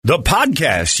The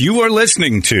podcast you are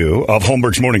listening to of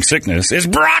Holmberg's Morning Sickness is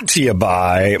brought to you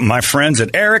by my friends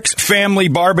at Eric's Family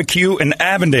Barbecue in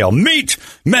Avondale. Meet,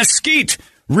 mesquite,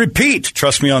 repeat.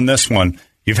 Trust me on this one.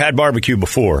 You've had barbecue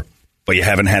before, but you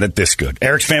haven't had it this good.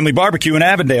 Eric's Family Barbecue in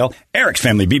Avondale,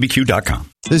 ericsfamilybbq.com.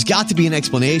 There's got to be an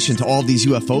explanation to all of these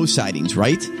UFO sightings,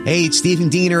 right? Hey, it's Stephen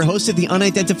Diener, host of the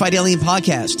Unidentified Alien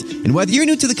Podcast. And whether you're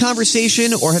new to the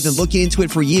conversation or have been looking into it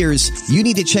for years, you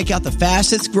need to check out the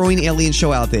fastest growing alien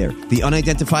show out there, the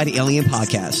Unidentified Alien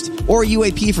Podcast, or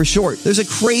UAP for short. There's a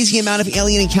crazy amount of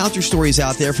alien encounter stories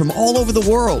out there from all over the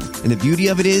world. And the beauty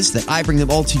of it is that I bring them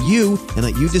all to you and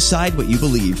let you decide what you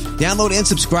believe. Download and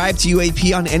subscribe to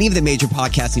UAP on any of the major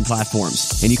podcasting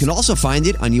platforms. And you can also find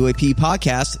it on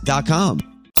UAPpodcast.com.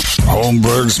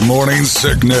 Holmberg's Morning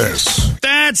Sickness.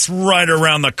 That's right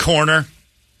around the corner.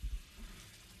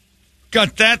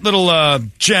 Got that little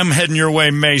gem heading your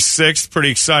way May 6th. Pretty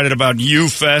excited about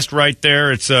U-Fest right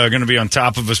there. It's going to be on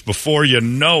top of us before you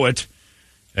know it.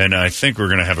 And I think we're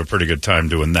going to have a pretty good time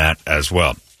doing that as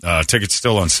well. Tickets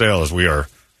still on sale as we are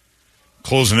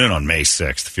closing in on May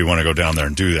 6th if you want to go down there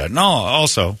and do that. No,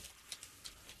 also,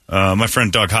 my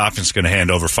friend Doug Hopkins is going to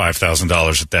hand over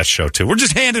 $5,000 at that show, too. We're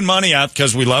just handing money out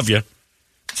because we love you.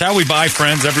 It's how we buy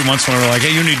friends. Every once in a while, we're like,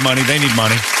 hey, you need money. They need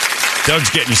money. Doug's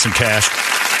getting you some cash.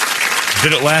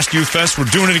 Did it last U-Fest. We're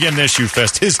doing it again this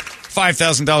U-Fest. His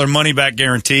 $5,000 money-back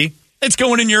guarantee, it's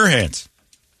going in your hands.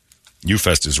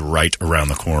 U-Fest is right around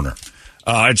the corner.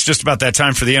 It's just about that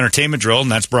time for the entertainment drill,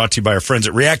 and that's brought to you by our friends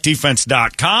at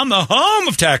ReactDefense.com, the home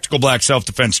of tactical black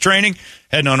self-defense training.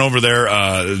 Heading on over there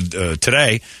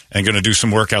today and going to do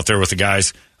some work out there with the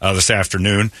guys this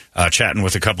afternoon, chatting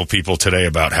with a couple people today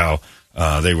about how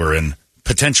they were in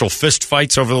potential fist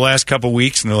fights over the last couple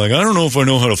weeks, and they're like, I don't know if I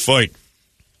know how to fight.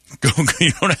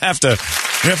 You don't have to.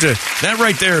 That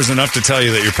right there is enough to tell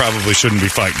you that you probably shouldn't be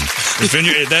fighting.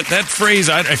 That phrase,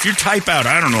 if you type out,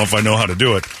 I don't know if I know how to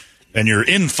do it, and you're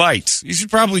in fights, you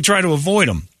should probably try to avoid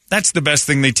them. That's the best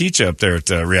thing they teach you up there at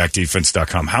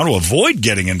ReactDefense.com, how to avoid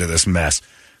getting into this mess.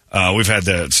 We've had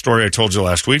the story I told you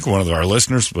last week. One of our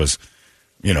listeners was,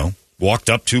 walked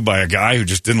up to by a guy who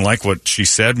just didn't like what she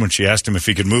said when she asked him if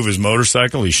he could move his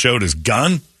motorcycle. He showed his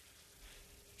gun.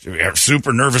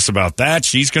 Super nervous about that.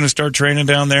 She's going to start training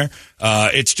down there.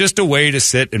 It's just a way to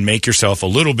sit and make yourself a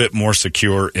little bit more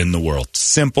secure in the world.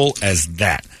 Simple as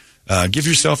that. Give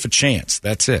yourself a chance.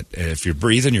 That's it. If you're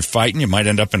breathing, you're fighting, you might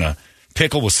end up in a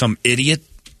pickle with some idiot.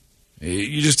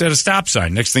 You just had a stop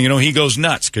sign. Next thing you know, he goes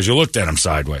nuts because you looked at him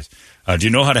sideways. Do you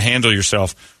know how to handle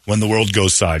yourself when the world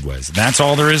goes sideways? And that's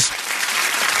all there is.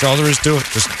 That's all there is to it.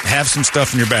 Just have some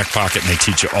stuff in your back pocket, and they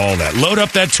teach you all that. Load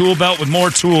up that tool belt with more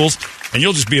tools, and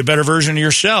you'll just be a better version of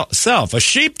yourself. A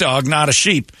sheepdog, not a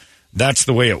sheep. That's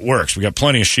the way it works. We got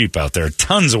plenty of sheep out there,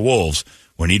 tons of wolves.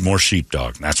 We need more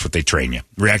sheepdog. That's what they train you.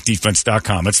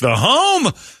 ReactDefense.com. It's the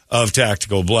home of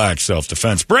tactical black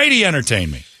self-defense. Brady,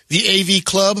 entertain me. The AV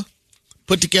Club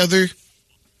put together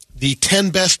the 10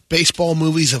 best baseball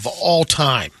movies of all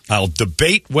time. I'll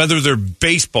debate whether they're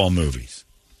baseball movies.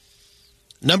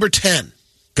 Number 10.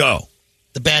 Go.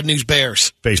 The Bad News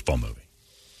Bears. Baseball movie.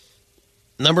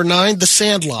 Number 9, The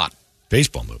Sandlot.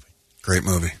 Baseball movie. Great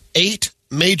movie. 8,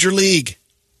 Major League.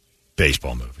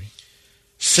 Baseball movie.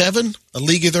 7, A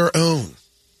League of Their Own.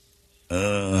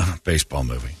 Baseball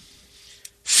movie.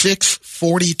 6,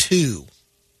 42.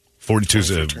 42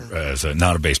 is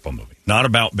not a baseball movie. Not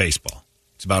about baseball.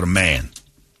 It's about a man.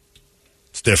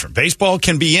 It's different. Baseball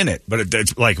can be in it, but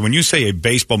it's like when you say a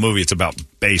baseball movie, it's about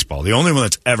baseball. The only one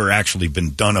that's ever actually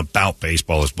been done about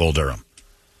baseball is Bull Durham.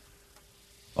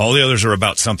 All the others are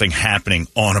about something happening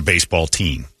on a baseball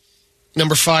team.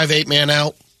 Number 5, 8 Man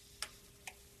Out.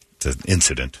 It's an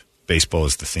incident. Baseball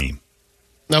is the theme.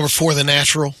 Number 4, The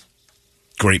Natural.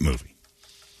 Great movie.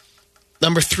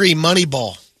 Number 3,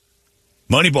 Moneyball.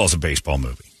 Moneyball's a baseball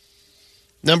movie.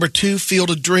 Number 2, Field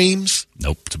of Dreams.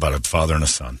 Nope, it's about a father and a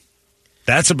son.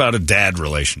 That's about a dad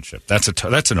relationship. That's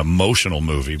an emotional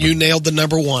movie. You nailed the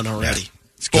number 1 already. Yeah.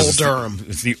 Bull Durham.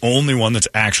 It's the only one that's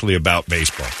actually about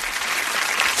baseball.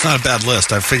 It's not a bad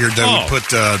list. I figured that we'd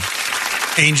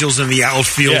put Angels in the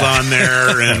Outfield on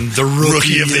there and The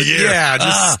Rookie of the Year. Yeah,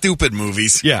 just stupid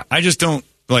movies. Yeah, I just don't,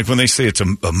 like when they say it's a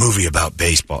movie about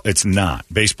baseball. It's not.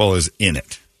 Baseball is in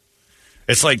it.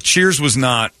 It's like Cheers was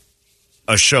not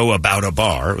a show about a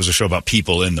bar. It was a show about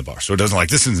people in the bar. So it doesn't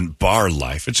this isn't bar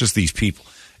life. It's just these people.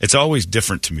 It's always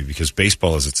different to me because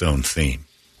baseball is its own theme.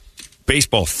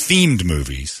 Baseball themed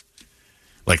movies,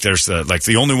 like there's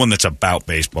the only one that's about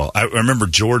baseball. I remember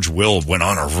George Will went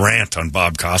on a rant on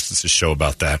Bob Costas' show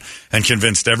about that and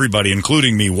convinced everybody,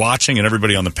 including me watching and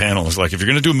everybody on the panel, is like, if you're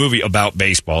going to do a movie about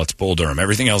baseball, it's Bull Durham.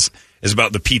 Everything else is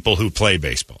about the people who play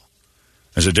baseball.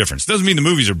 There's a difference. Doesn't mean the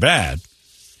movies are bad,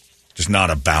 just not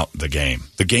about the game.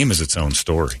 The game is its own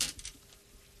story.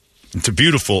 It's a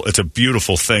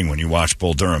beautiful thing when you watch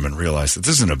Bull Durham and realize that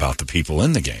this isn't about the people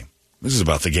in the game. This is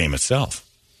about the game itself.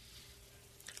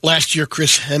 Last year,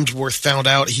 Chris Hemsworth found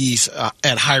out he's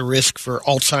at high risk for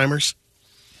Alzheimer's.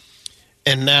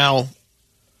 And now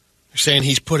they're saying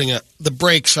he's putting the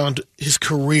brakes on his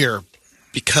career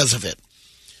because of it.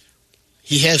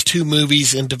 He has 2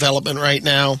 movies in development right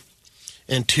now,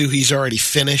 and 2 he's already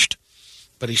finished.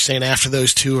 But he's saying after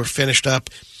those 2 are finished up,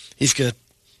 he's going to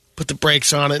put the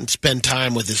brakes on it and spend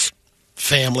time with his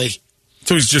family.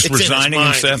 So he's just resigning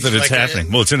himself that it's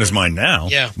happening. Well, it's in his mind now.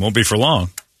 Yeah. Won't be for long.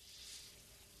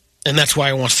 And that's why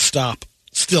he wants to stop.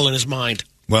 Still in his mind.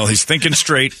 Well, he's thinking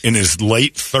straight in his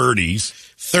late 30s.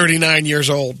 39 years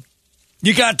old.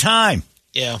 You got time.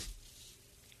 Yeah.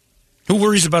 Who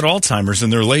worries about Alzheimer's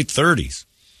in their late 30s?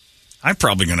 I'm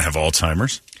probably going to have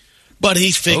Alzheimer's. But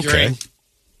he's figuring,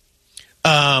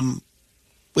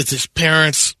 with his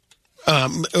parents,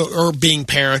 or being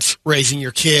parents, raising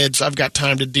your kids, I've got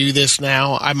time to do this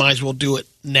now. I might as well do it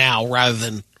now rather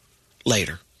than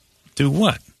later. Do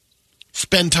what?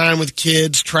 Spend time with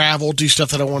kids, travel, do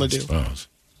stuff that I want to do. Suppose.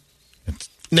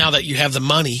 Now that you have the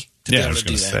money to be able to do that.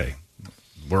 I was going to say,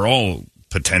 we're all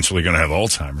potentially going to have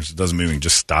Alzheimer's. It doesn't mean we can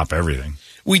just stop everything.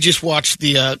 We just watched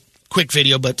the quick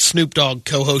video, but Snoop Dogg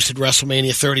co-hosted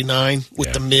WrestleMania 39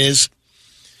 with The Miz.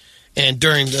 And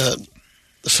during the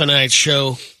Sunday night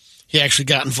show, he actually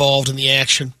got involved in the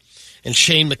action. And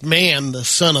Shane McMahon, the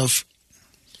son of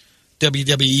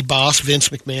WWE boss Vince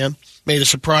McMahon, made a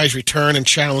surprise return and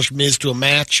challenged Miz to a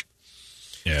match.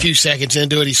 Yeah. A few seconds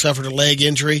into it, he suffered a leg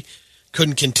injury,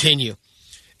 couldn't continue.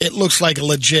 It looks like a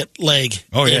legit leg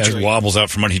injury. It wobbles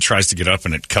out from under. He tries to get up,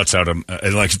 and it cuts out him.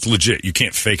 Like it's legit. You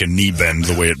can't fake a knee bend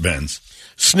the way it bends.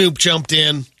 Snoop jumped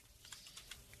in,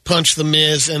 punched the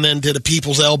Miz, and then did a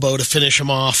people's elbow to finish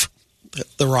him off.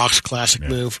 The Rock's classic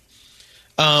move.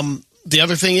 The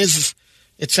other thing is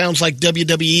it sounds like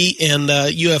WWE and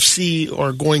UFC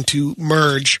are going to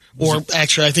merge, or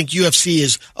actually, I think UFC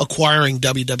is acquiring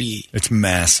WWE. It's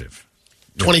massive.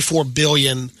 $24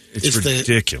 billion is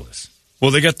ridiculous. Well,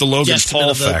 they got the Logan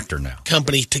Paul factor now.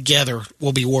 Company together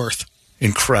will be worth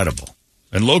incredible.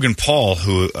 And Logan Paul,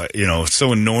 who is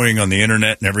so annoying on the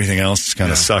internet and everything else, is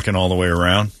kind of sucking all the way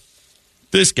around.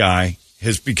 This guy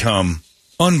has become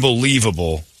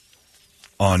unbelievable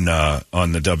on the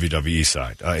WWE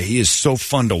side. He is so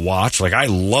fun to watch. Like, I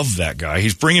love that guy.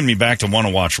 He's bringing me back to want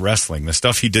to watch wrestling. The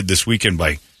stuff he did this weekend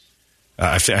by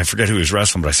I forget who he was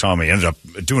wrestling, but I saw him. He ended up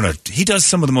doing he does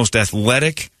some of the most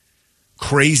athletic,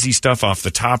 crazy stuff off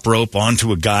the top rope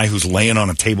onto a guy who's laying on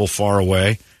a table far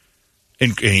away.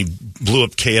 And he blew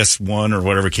up KS1 or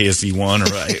whatever,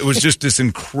 KSE1. It was just this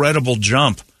incredible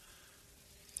jump.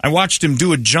 I watched him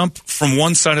do a jump from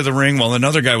one side of the ring while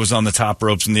another guy was on the top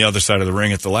ropes on the other side of the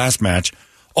ring at the last match,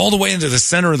 all the way into the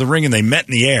center of the ring, and they met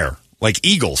in the air like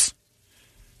eagles.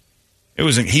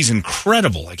 He's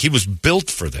incredible. Like, he was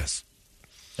built for this.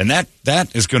 And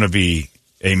that is going to be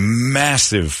a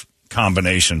massive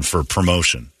combination for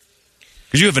promotion.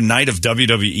 Because you have a night of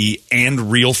WWE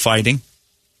and real fighting.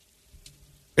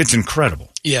 It's incredible.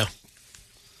 Yeah.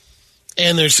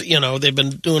 And there's, they've been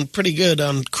doing pretty good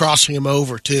on crossing him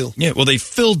over, too. Yeah, well, they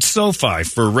filled SoFi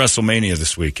for WrestleMania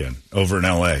this weekend over in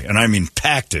L.A., and I mean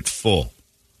packed it full.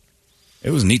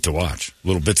 It was neat to watch.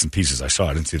 Little bits and pieces I saw.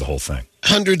 I didn't see the whole thing.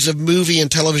 Hundreds of movie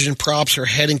and television props are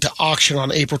heading to auction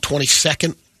on April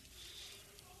 22nd,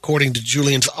 according to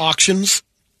Julian's Auctions.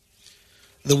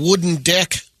 The wooden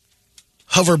deck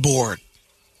hoverboard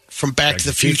from Back to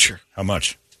the Future. How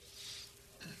much?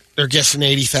 They're guessing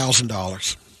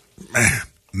 $80,000.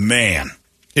 Man,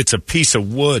 it's a piece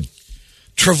of wood.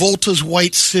 Travolta's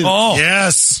white suit. Oh,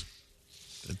 yes.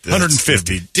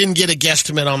 150. Didn't get a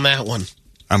guesstimate on that one.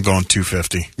 I'm going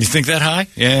 250. You think that high?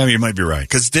 Yeah, you might be right.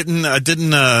 Because didn't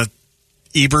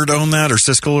Ebert own that, or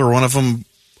Siskel, or one of them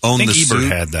own the suit?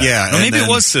 Ebert had that. Yeah, maybe it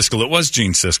was Siskel. It was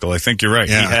Gene Siskel. I think you're right.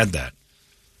 Yeah. He had that.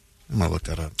 I'm gonna look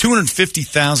that up.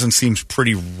 250,000 seems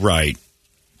pretty right.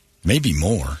 Maybe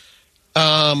more.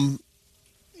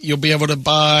 You'll be able to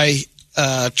buy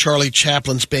Charlie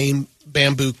Chaplin's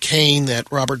bamboo cane that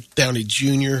Robert Downey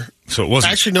Jr. So it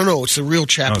wasn't. Actually, no, it's the real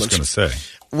Chaplin. I was going to say.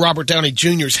 Robert Downey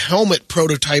Jr.'s helmet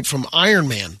prototype from Iron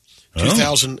Man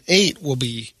 2008 will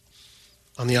be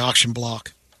on the auction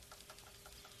block.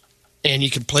 And you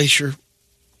can place your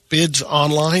bids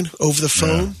online over the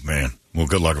phone. Oh, man. Well,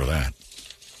 good luck with that.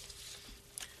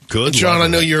 Good. John, I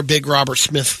know you're a big Robert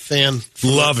Smith fan.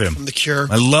 Love him. From The Cure.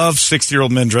 I love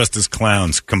 60-year-old men dressed as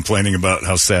clowns complaining about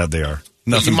how sad they are.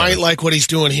 Nothing you might better. like what he's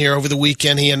doing here. Over the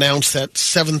weekend, he announced that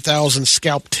 7,000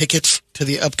 scalp tickets to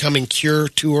the upcoming Cure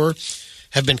tour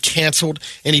have been canceled,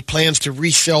 and he plans to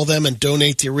resell them and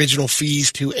donate the original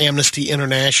fees to Amnesty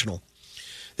International.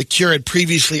 The Cure had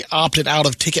previously opted out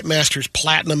of Ticketmaster's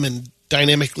platinum and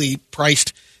dynamically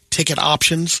priced ticket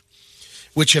options,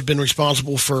 which have been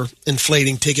responsible for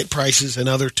inflating ticket prices and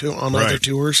other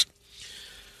tours.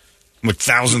 With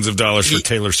thousands of dollars for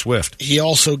Taylor Swift. He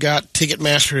also got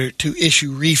Ticketmaster to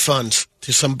issue refunds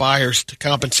to some buyers to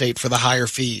compensate for the higher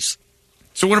fees.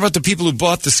 So what about the people who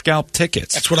bought the scalp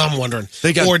tickets? That's what I'm wondering.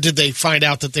 Or did they find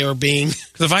out that they were being...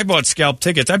 Because if I bought scalp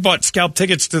tickets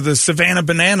to the Savannah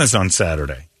Bananas on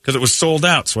Saturday because it was sold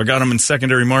out, so I got them in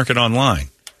secondary market online.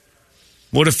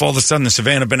 What if all of a sudden the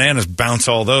Savannah Bananas bounce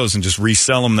all those and just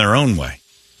resell them their own way?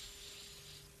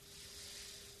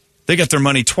 They got their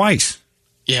money twice.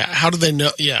 Yeah, how do they know?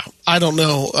 Yeah, I don't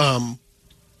know.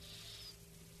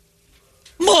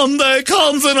 Monday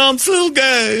comes and I'm still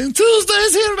gay.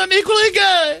 Tuesday's here and I'm equally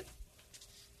gay.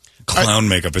 Clown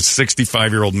makeup. It's a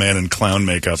 65-year-old man in clown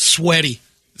makeup. Sweaty.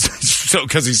 So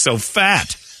because he's so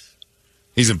fat.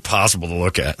 He's impossible to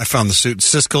look at. I found the suit.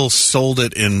 Siskel sold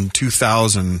it in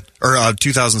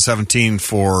 2017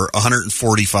 for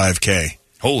 $145K.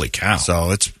 Holy cow.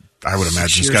 So I would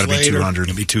imagine it's got to be 200.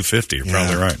 It'll be 250. You're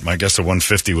probably right. My guess of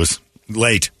 150 was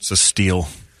late. It's a steal.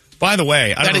 By the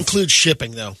way, that includes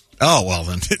shipping, though. Oh, well,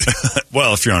 then.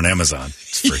 Well, if you're on Amazon,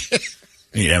 it's free.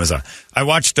 You need Amazon. I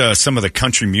watched some of the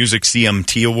country music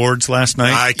CMT awards last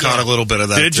night. I caught a little bit of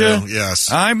that, Did too. you?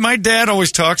 Yes. My dad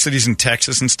always talks that he's in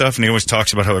Texas and stuff, and he always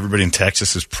talks about how everybody in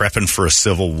Texas is prepping for a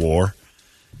civil war.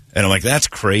 And I'm like, that's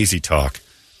crazy talk.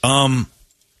 The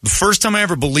first time I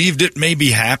ever believed it may be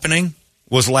happening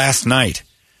was last night.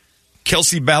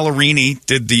 Kelsey Ballerini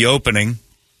did the opening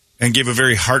and gave a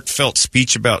very heartfelt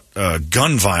speech about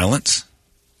gun violence.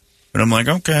 And I'm like,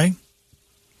 okay.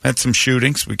 Had some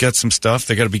shootings. We got some stuff.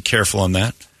 They got to be careful on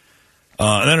that.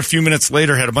 And then a few minutes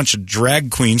later, had a bunch of drag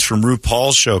queens from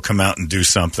RuPaul's show come out and do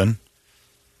something.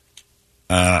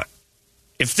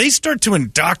 If they start to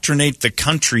indoctrinate the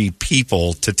country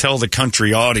people to tell the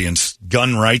country audience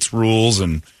gun rights rules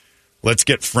and let's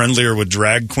get friendlier with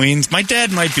drag queens, my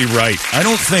dad might be right. I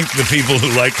don't think the people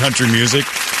who like country music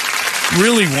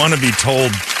really want to be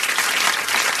told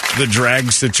the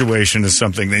drag situation is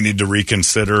something they need to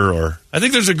reconsider. Or I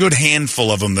think there's a good handful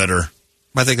of them that are.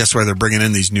 I think that's why they're bringing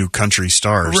in these new country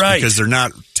stars. Right. Because they're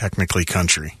not technically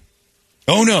country.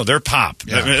 Oh, no, they're pop.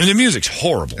 Yeah. And the music's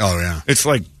horrible. Oh, yeah. It's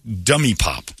like dummy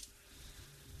pop.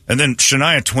 And then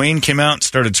Shania Twain came out and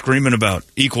started screaming about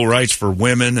equal rights for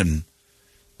women and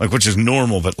like, which is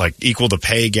normal, but like equal the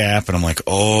pay gap. And I'm like,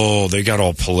 oh, they got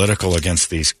all political against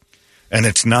these. And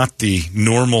it's not the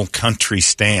normal country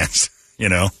stance, you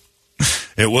know?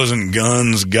 It wasn't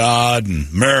guns, God, and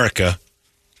America.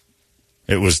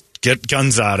 It was get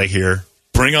guns out of here,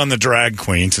 bring on the drag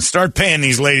queens, and start paying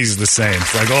these ladies the same.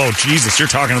 It's like, oh, Jesus, you're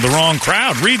talking to the wrong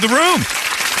crowd. Read the room.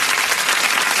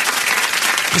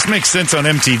 This makes sense on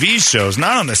MTV's shows,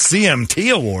 not on the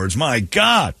CMT Awards. My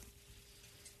God.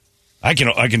 I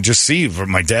can just see where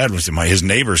my dad was. His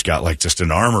neighbor's got like just an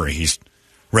armory. He's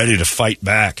ready to fight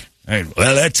back. Hey,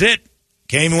 well, that's it.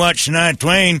 Came and watched Shania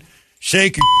Twain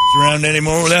shake her around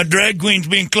anymore without drag queens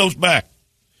being close by.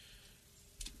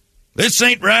 This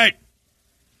ain't right.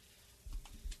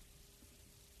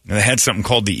 And they had something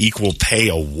called the Equal Pay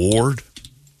Award.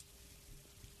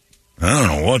 I don't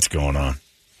know what's going on.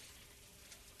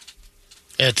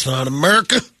 It's not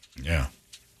America. Yeah.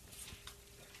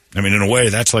 I mean, in a way,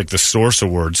 that's like the Source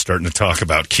Awards starting to talk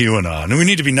about QAnon. And we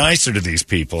need to be nicer to these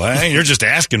people. You're just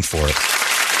asking for it.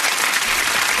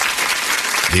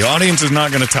 The audience is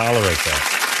not going to tolerate that.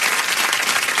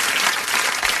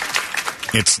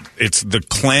 It's the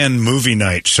Klan movie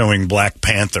night showing Black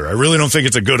Panther. I really don't think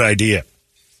it's a good idea.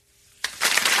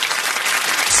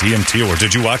 CMT Award.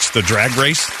 Did you watch the drag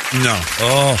race? No.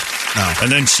 Oh. No. And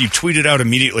then she tweeted out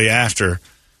immediately after,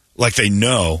 like they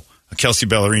know, Kelsey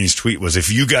Ballerini's tweet was,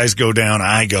 if you guys go down,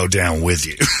 I go down with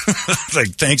you. It's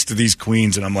like, thanks to these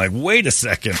queens. And I'm like, wait a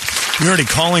second. You're already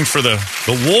calling for the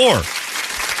war.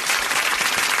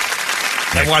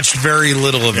 I watched very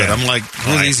little of it. I'm like,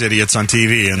 who are these idiots on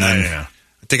TV? And then I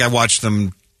think I watched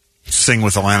them sing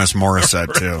with Alanis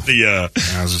Morissette, too. And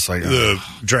I was just like, the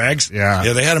drags? Yeah.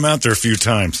 Yeah, they had him out there a few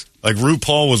times. Like,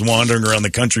 RuPaul was wandering around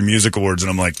the Country Music Awards, and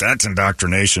I'm like, that's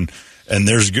indoctrination. And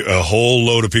there's a whole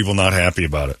load of people not happy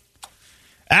about it.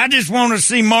 I just want to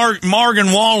see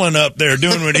Morgan Wallen up there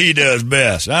doing what he does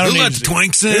best. I don't who need let the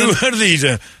twinks in? What are these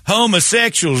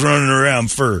homosexuals running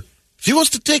around for? If he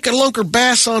wants to take a lunker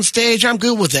bass on stage, I'm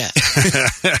good with that.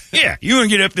 Yeah, you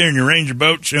want to get up there in your Ranger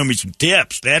boat and show me some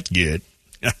tips. That's good.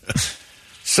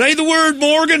 Say the word,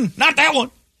 Morgan. Not that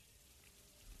one.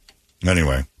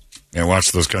 Anyway, I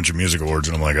watched those country music awards,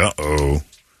 and I'm like, uh-oh.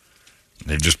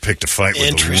 They've just picked a fight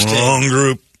with the wrong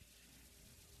group.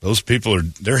 Those people,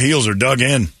 their heels are dug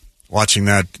in. Watching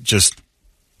that just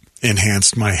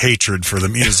enhanced my hatred for the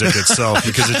music itself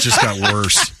because it just got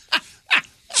worse.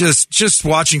 Just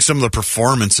watching some of the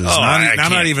performances. I'm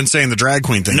not even saying the drag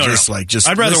queen thing.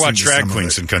 I'd rather watch drag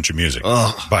queens than country music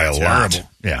by a lot.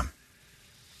 Yeah.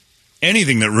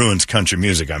 Anything that ruins country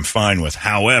music, I'm fine with.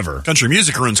 However, country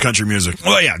music ruins country music.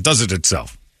 Well, yeah, it does it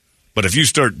itself. But if you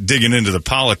start digging into the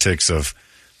politics of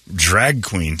drag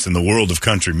queens in the world of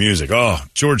country music,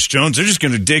 George Jones, they're just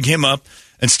going to dig him up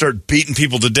and start beating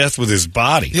people to death with his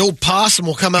body. The old possum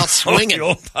will come out swinging. The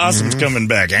old possum's coming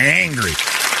back angry.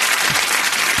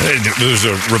 There was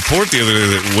a report the other day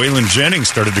that Waylon Jennings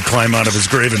started to climb out of his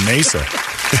grave in Mesa.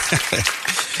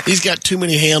 He's got too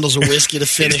many handles of whiskey to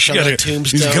finish on that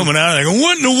tombstone. He's coming out and going,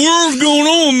 what in the world's going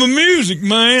on with the music,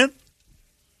 man?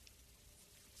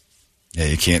 Yeah,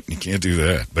 you can't do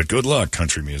that. But good luck,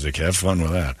 country music. Have fun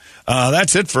with that.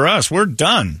 That's it for us. We're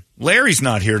done. Larry's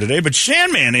not here today, but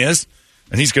Shanman is,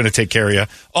 and he's going to take care of you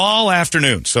all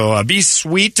afternoon. So be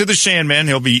sweet to the Shanman.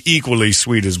 He'll be equally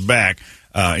sweet as back.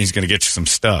 He's going to get you some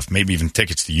stuff, maybe even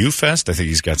tickets to U-Fest. I think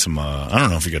he's got some, I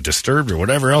don't know if he got Disturbed or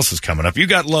whatever else is coming up. You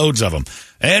got loads of them.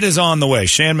 Ed is on the way.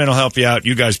 Shanman will help you out.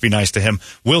 You guys be nice to him.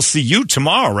 We'll see you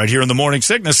tomorrow right here in the Morning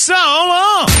Sickness. So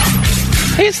long!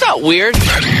 Hey, it's not weird.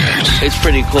 It's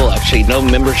pretty cool, actually. No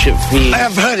membership fee. I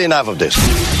have heard enough of this.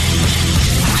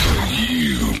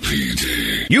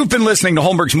 You've been listening to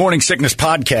Holmberg's Morning Sickness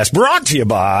Podcast, brought to you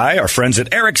by our friends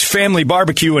at Eric's Family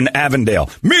Barbecue in Avondale.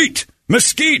 Meet,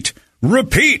 mesquite,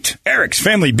 repeat.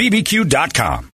 Eric'sFamilyBBQ.com.